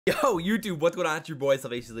Yo, YouTube, what's going on? It's your boy,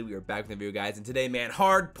 Abezy. We are back with a video, guys, and today, man,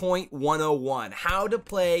 Hardpoint 101. How to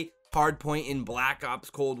play Hardpoint in Black Ops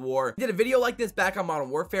Cold War. We did a video like this back on Modern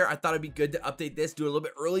Warfare. I thought it'd be good to update this, do it a little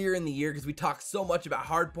bit earlier in the year, because we talked so much about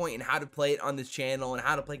Hardpoint and how to play it on this channel and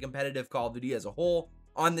how to play competitive Call of Duty as a whole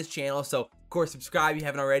on this channel. So, of course, subscribe if you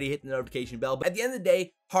haven't already, hit the notification bell. But at the end of the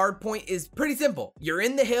day, Hardpoint is pretty simple. You're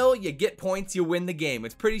in the hill, you get points, you win the game.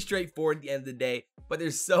 It's pretty straightforward at the end of the day, but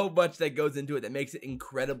there's so much that goes into it that makes it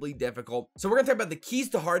incredibly difficult. So we're gonna talk about the keys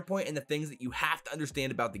to Hardpoint and the things that you have to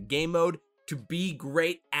understand about the game mode to be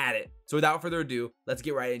great at it. So without further ado, let's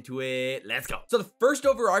get right into it. Let's go. So the first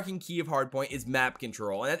overarching key of Hardpoint is map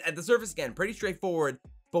control. And at the surface, again, pretty straightforward.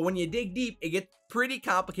 But when you dig deep, it gets pretty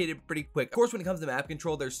complicated pretty quick. Of course, when it comes to map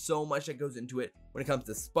control, there's so much that goes into it when it comes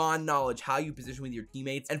to spawn knowledge, how you position with your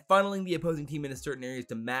teammates, and funneling the opposing team into certain areas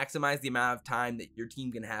to maximize the amount of time that your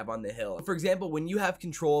team can have on the hill. For example, when you have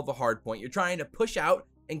control of a hard point, you're trying to push out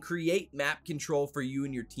and create map control for you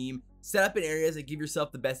and your team, set up in areas that give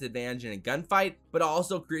yourself the best advantage in a gunfight, but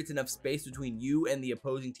also creates enough space between you and the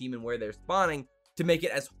opposing team and where they're spawning to make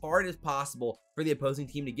it as hard as possible for the opposing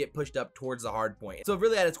team to get pushed up towards the hard point. So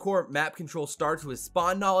really at its core, map control starts with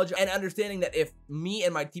spawn knowledge and understanding that if me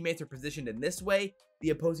and my teammates are positioned in this way, the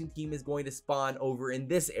opposing team is going to spawn over in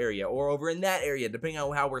this area or over in that area, depending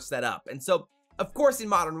on how we're set up. And so, of course, in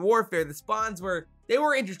Modern Warfare, the spawns were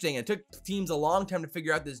interesting. It took teams a long time to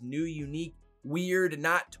figure out this new, unique, weird,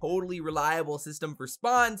 not totally reliable system for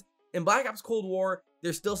spawns. In Black Ops Cold War,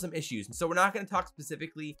 there's still some issues. And so we're not going to talk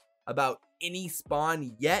specifically about any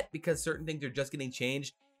spawn yet because certain things are just getting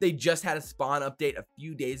changed. They just had a spawn update a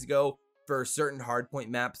few days ago for certain hardpoint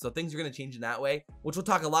maps, so things are going to change in that way, which we'll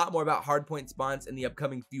talk a lot more about hardpoint spawns in the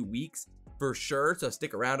upcoming few weeks for sure, so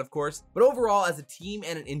stick around, of course. But overall, as a team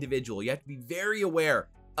and an individual, you have to be very aware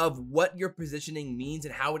of what your positioning means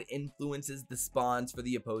and how it influences the spawns for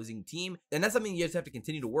the opposing team. And that's something you just have to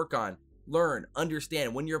continue to work on, learn,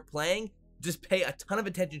 understand. When you're playing, just pay a ton of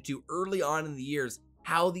attention to early on in the years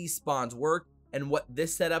how these spawns work and what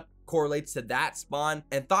this setup correlates to that spawn,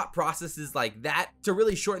 and thought processes like that to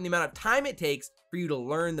really shorten the amount of time it takes for you to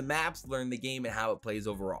learn the maps, learn the game, and how it plays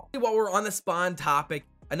overall. While we're on the spawn topic,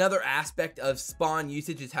 another aspect of spawn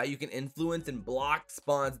usage is how you can influence and block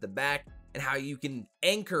spawns at the back and how you can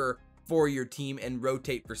anchor for your team and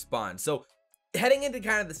rotate for spawns. So heading into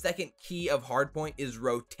kind of the second key of Hardpoint is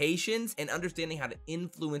rotations and understanding how to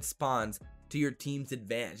influence spawns to your team's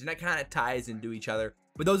advantage, and that kind of ties into each other,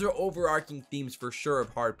 but those are overarching themes for sure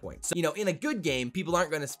of Hardpoint. So, in a good game, people aren't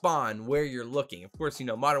going to spawn where you're looking. Of course,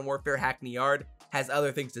 Modern Warfare Hackney Yard has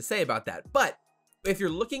other things to say about that, but if you're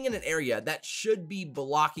looking in an area, that should be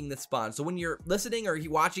blocking the spawn. So when you're listening or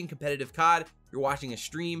you're watching competitive COD, you're watching a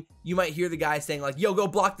stream, you might hear the guy saying like, yo, go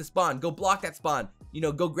block the spawn, go block that spawn,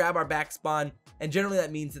 go grab our back spawn. And generally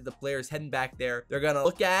that means that the player's heading back there, they're gonna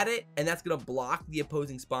look at it, and that's gonna block the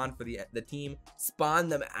opposing spawn for the team, spawn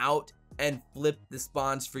them out, and flip the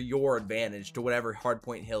spawns for your advantage to whatever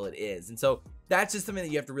hardpoint hill it is. And so that's just something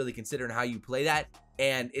that you have to really consider in how you play that,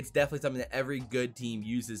 and it's definitely something that every good team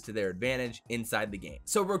uses to their advantage inside the game.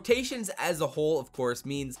 So rotations as a whole, of course,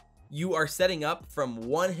 means you are setting up from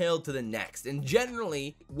one hill to the next, and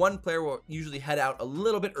generally one player will usually head out a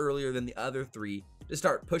little bit earlier than the other three to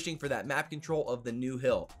start pushing for that map control of the new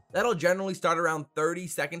hill. That'll generally start around 30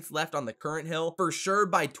 seconds left on the current hill. For sure,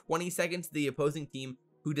 by 20 seconds, the opposing team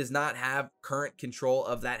who does not have current control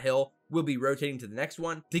of that hill will be rotating to the next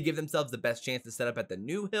one to give themselves the best chance to set up at the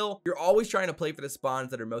new hill. You're always trying to play for the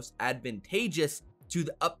spawns that are most advantageous to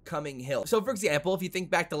the upcoming hill. So for example, if you think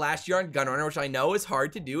back to last year on Gunrunner, which I know is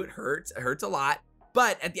hard to do, it hurts a lot,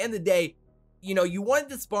 but at the end of the day, you wanted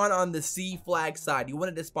to spawn on the C flag side, you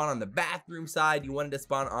wanted to spawn on the bathroom side, you wanted to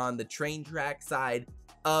spawn on the train track side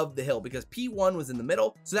of the hill because P1 was in the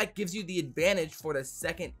middle, so that gives you the advantage for the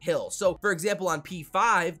second hill. So for example, on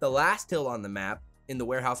P5, the last hill on the map, in the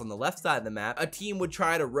warehouse on the left side of the map, a team would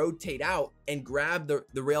try to rotate out and grab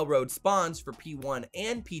the railroad spawns for P1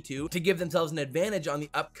 and P2 to give themselves an advantage on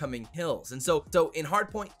the upcoming hills. And so in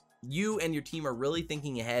Hardpoint, you and your team are really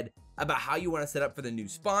thinking ahead about how you want to set up for the new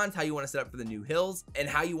spawns, how you want to set up for the new hills, and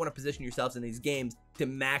how you want to position yourselves in these games to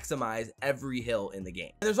maximize every hill in the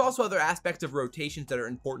game. And there's also other aspects of rotations that are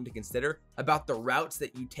important to consider about the routes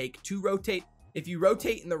that you take to rotate. If you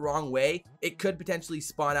rotate in the wrong way, it could potentially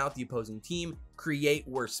spawn out the opposing team, create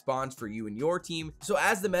worse spawns for you and your team. So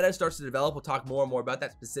as the meta starts to develop, we'll talk more and more about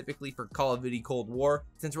that, specifically for Call of Duty Cold War.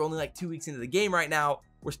 Since we're only like 2 weeks into the game right now,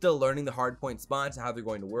 we're still learning the hardpoint spawns and how they're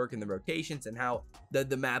going to work and the rotations and how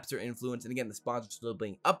the maps are influenced. And again, the spawns are still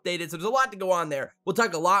being updated. So there's a lot to go on there. We'll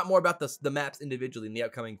talk a lot more about the maps individually in the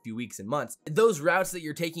upcoming few weeks and months. Those routes that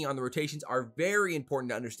you're taking on the rotations are very important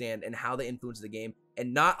to understand and how they influence the game.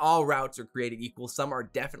 And not all routes are created equal. Some are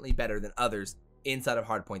definitely better than others inside of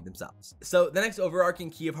Hardpoint themselves. So the next overarching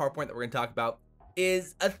key of Hardpoint that we're going to talk about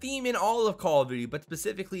is a theme in all of Call of Duty, but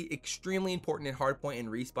specifically extremely important in Hardpoint and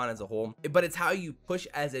Respawn as a whole. But it's how you push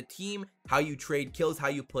as a team, how you trade kills, how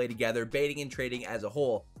you play together. Baiting and trading as a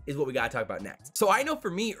whole is what we got to talk about next. So I know for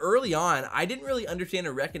me early on, I didn't really understand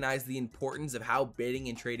or recognize the importance of how baiting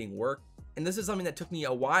and trading work. And this is something that took me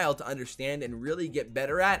a while to understand and really get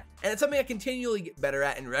better at. And it's something I continually get better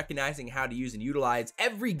at in recognizing how to use and utilize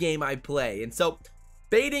every game I play. And so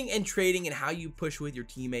baiting and trading and how you push with your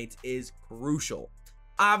teammates is crucial.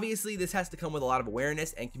 Obviously, this has to come with a lot of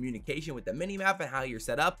awareness and communication with the minimap and how you're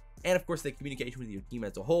set up, and of course the communication with your team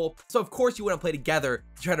as a whole. So of course you want to play together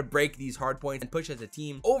to try to break these hard points and push as a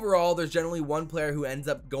team. Overall, there's generally one player who ends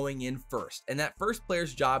up going in first, and that first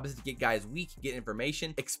player's job is to get guys weak, get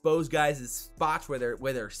information, expose guys' spots where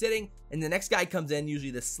they're sitting, and the next guy comes in,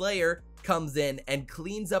 usually the Slayer comes in and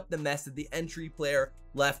cleans up the mess that the entry player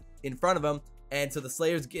left in front of him. And so the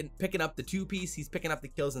Slayer's picking up the 2-piece, he's picking up the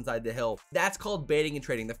kills inside the hill. That's called baiting and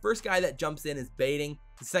trading. The first guy that jumps in is baiting.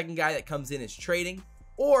 The second guy that comes in is trading.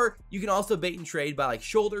 Or you can also bait and trade by like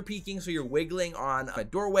shoulder peeking, so you're wiggling on a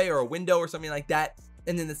doorway or a window or something like that.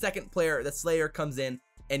 And then the second player, the Slayer, comes in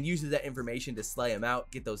and uses that information to slay him out,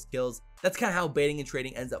 get those kills. That's kind of how baiting and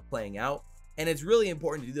trading ends up playing out. And it's really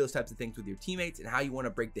important to do those types of things with your teammates and how you want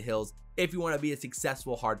to break the hills if you want to be a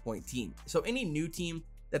successful hardpoint team. So any new team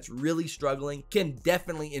that's really struggling can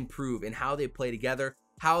definitely improve in how they play together,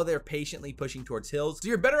 how they're patiently pushing towards hills. So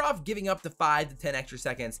you're better off giving up the 5 to 10 extra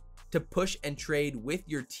seconds to push and trade with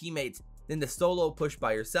your teammates than the solo push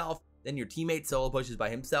by yourself. Then your teammate solo pushes by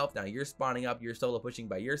himself. Now you're spawning up, you're solo pushing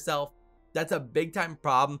by yourself. That's a big time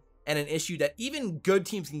problem and an issue that even good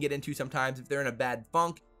teams can get into sometimes if they're in a bad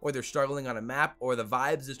funk or they're struggling on a map or the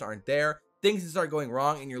vibes just aren't there. Things start going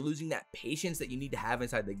wrong and you're losing that patience that you need to have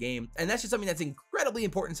inside the game. And that's just something that's incredibly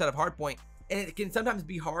important inside of Hardpoint. And it can sometimes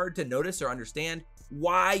be hard to notice or understand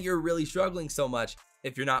why you're really struggling so much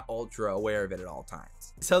if you're not ultra aware of it at all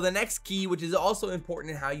times. So the next key, which is also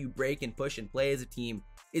important in how you break and push and play as a team,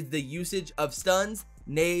 is the usage of stuns,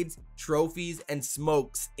 nades, trophies, and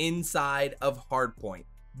smokes inside of Hardpoint.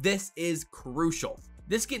 This is crucial.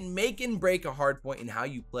 This can make and break a Hardpoint in how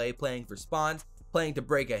you play, playing for spawns, playing to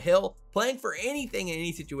break a hill, playing for anything in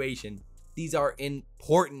any situation. These are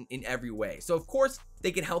important in every way. So of course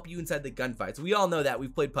they can help you inside the gunfights. We all know that.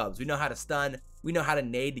 We've played pubs. We know how to stun. We know how to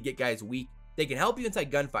nade to get guys weak. They can help you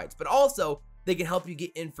inside gunfights, but also they can help you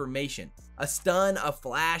get information. A stun, a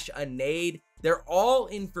flash, a nade, they're all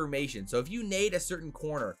information. So if you nade a certain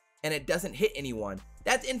corner and it doesn't hit anyone,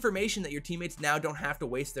 that's information that your teammates now don't have to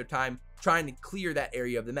waste their time trying to clear that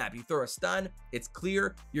area of the map. You throw a stun, it's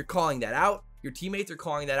clear, you're calling that out. Your teammates are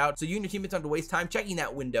calling that out, so you and your teammates don't have to waste time checking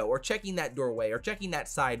that window or checking that doorway or checking that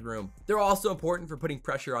side room. They're also important for putting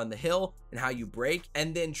pressure on the hill and how you break.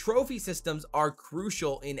 And then trophy systems are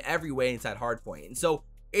crucial in every way inside Hardpoint. And so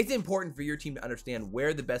it's important for your team to understand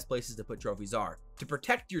where the best places to put trophies are, to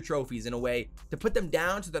protect your trophies in a way, to put them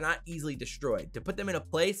down so they're not easily destroyed, to put them in a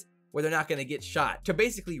place where they're not going to get shot, to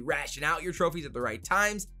basically ration out your trophies at the right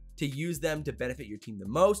times, to use them to benefit your team the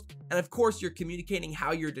most. And of course, you're communicating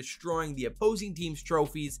how you're destroying the opposing team's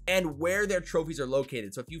trophies and where their trophies are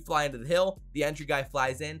located. So if you fly into the hill, the entry guy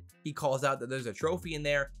flies in, he calls out that there's a trophy in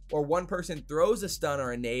there, or one person throws a stun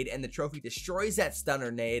or a nade and the trophy destroys that stun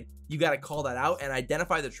or nade, you got to call that out and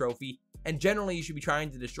identify the trophy. And generally you should be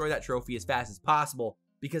trying to destroy that trophy as fast as possible,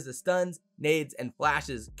 because the stuns, nades, and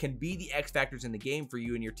flashes can be the X factors in the game for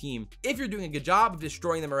you and your team. If you're doing a good job of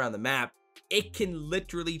destroying them around the map, it can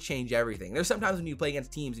literally change everything. There's sometimes when you play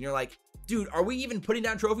against teams and you're like, dude, are we even putting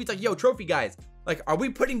down trophies? Like, yo, trophy guys, like, are we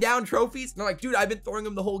putting down trophies? And they're like, dude, I've been throwing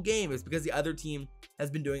them the whole game. It's because the other team has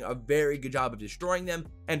been doing a very good job of destroying them,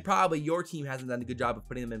 and probably your team hasn't done a good job of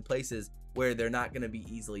putting them in places where they're not going to be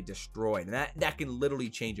easily destroyed. And that can literally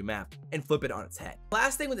change a map and flip it on its head.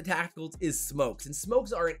 Last thing with the tacticals is smokes, and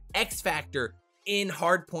smokes are an X factor in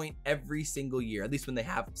Hardpoint every single year, at least when they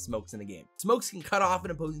have smokes in the game. Smokes can cut off an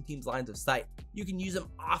opposing team's lines of sight. You can use them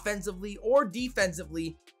offensively or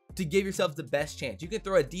defensively to give yourselves the best chance. You can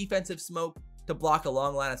throw a defensive smoke to block a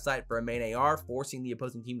long line of sight for a main AR, forcing the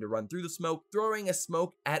opposing team to run through the smoke, throwing a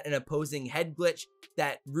smoke at an opposing head glitch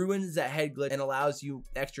that ruins that head glitch and allows you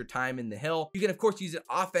extra time in the hill. You can of course use it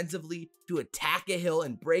offensively to attack a hill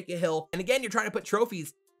and break a hill. And again, you're trying to put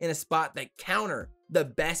trophies in a spot that counter the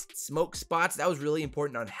best smoke spots. That was really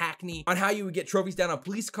important on Hackney, on how you would get trophies down on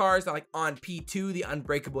police cars, like on P2, the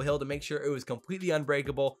unbreakable hill, to make sure it was completely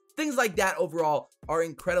unbreakable. Things like that overall are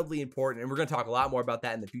incredibly important, and we're going to talk a lot more about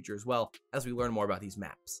that in the future as well as we learn more about these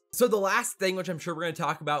maps. So the last thing, which I'm sure we're going to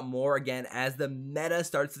talk about more again as the meta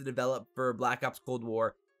starts to develop for Black Ops Cold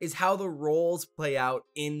War, is how the roles play out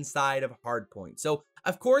inside of Hardpoint. So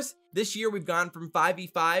of course, this year we've gone from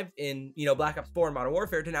 5v5 in, Black Ops 4 and Modern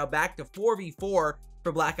Warfare to now back to 4v4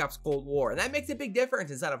 for Black Ops Cold War. And that makes a big difference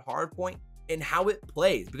inside of Hardpoint and how it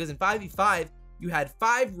plays, because in 5v5, you had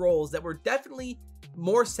 5 roles that were definitely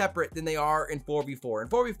more separate than they are in 4v4. In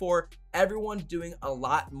 4v4, everyone's doing a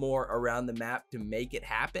lot more around the map to make it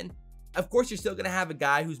happen. Of course, you're still going to have a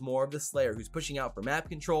guy who's more of the Slayer, who's pushing out for map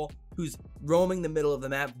control, who's roaming the middle of the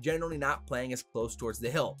map, generally not playing as close towards the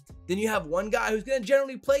hill. Then you have one guy who's going to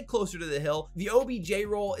generally play closer to the hill. The OBJ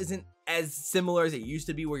role isn't as similar as it used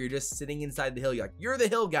to be, where you're just sitting inside the hill. You're the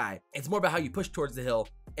hill guy. It's more about how you push towards the hill,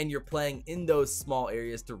 and you're playing in those small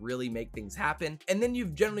areas to really make things happen. And then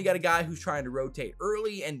you've generally got a guy who's trying to rotate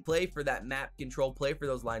early and play for that map control, play for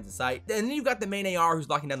those lines of sight. And then you've got the main AR who's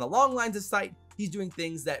locking down the long lines of sight. He's doing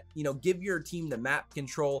things that, give your team the map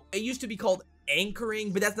control. It used to be called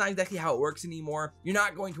anchoring, but that's not exactly how it works anymore. You're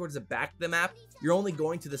not going towards the back of the map. You're only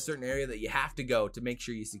going to the certain area that you have to go to make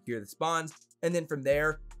sure you secure the spawns. And then from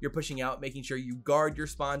there, you're pushing out, making sure you guard your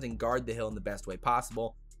spawns and guard the hill in the best way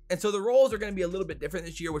possible. And so the roles are going to be a little bit different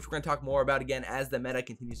this year, which we're going to talk more about again as the meta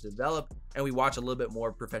continues to develop and we watch a little bit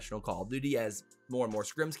more professional Call of Duty as more and more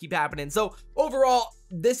scrims keep happening. So overall,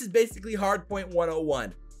 this is basically Hardpoint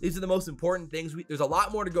 101. These are the most important things. There's a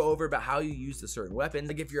lot more to go over about how you use a certain weapon.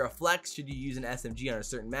 Like if you're a flex, should you use an SMG on a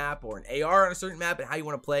certain map or an AR on a certain map, and how you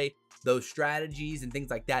want to play those strategies and things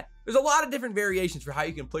like that. There's a lot of different variations for how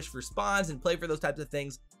you can push for spawns and play for those types of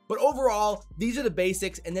things. But overall, these are the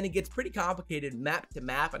basics, and then it gets pretty complicated map to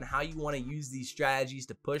map on how you want to use these strategies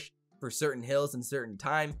to push for certain hills in certain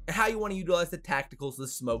time, and how you want to utilize the tacticals, the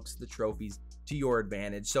smokes, the trophies to your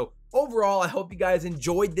advantage. So overall, I hope you guys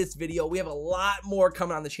enjoyed this video. We have a lot more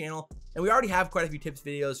coming on the channel, and we already have quite a few tips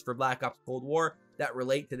videos for Black Ops Cold War that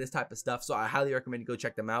relate to this type of stuff, so I highly recommend you go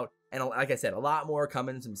check them out. And like I said, a lot more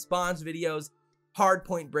coming, some spawns videos,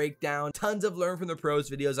 Hardpoint breakdown, tons of learn from the pros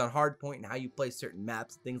videos on Hardpoint and how you play certain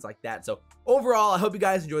maps, things like that. So overall, I hope you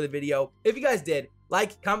guys enjoyed the video. If you guys did,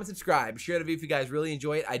 like, comment, subscribe, share the video if you guys really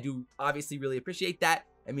enjoy it. I do obviously really appreciate that.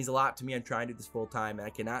 It means a lot to me. I'm trying to do this full time, and I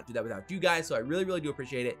cannot do that without you guys, so I really, really do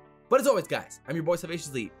appreciate it. But as always, guys, I'm your boy,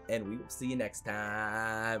 ELLeY, and we will see you next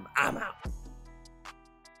time. I'm out.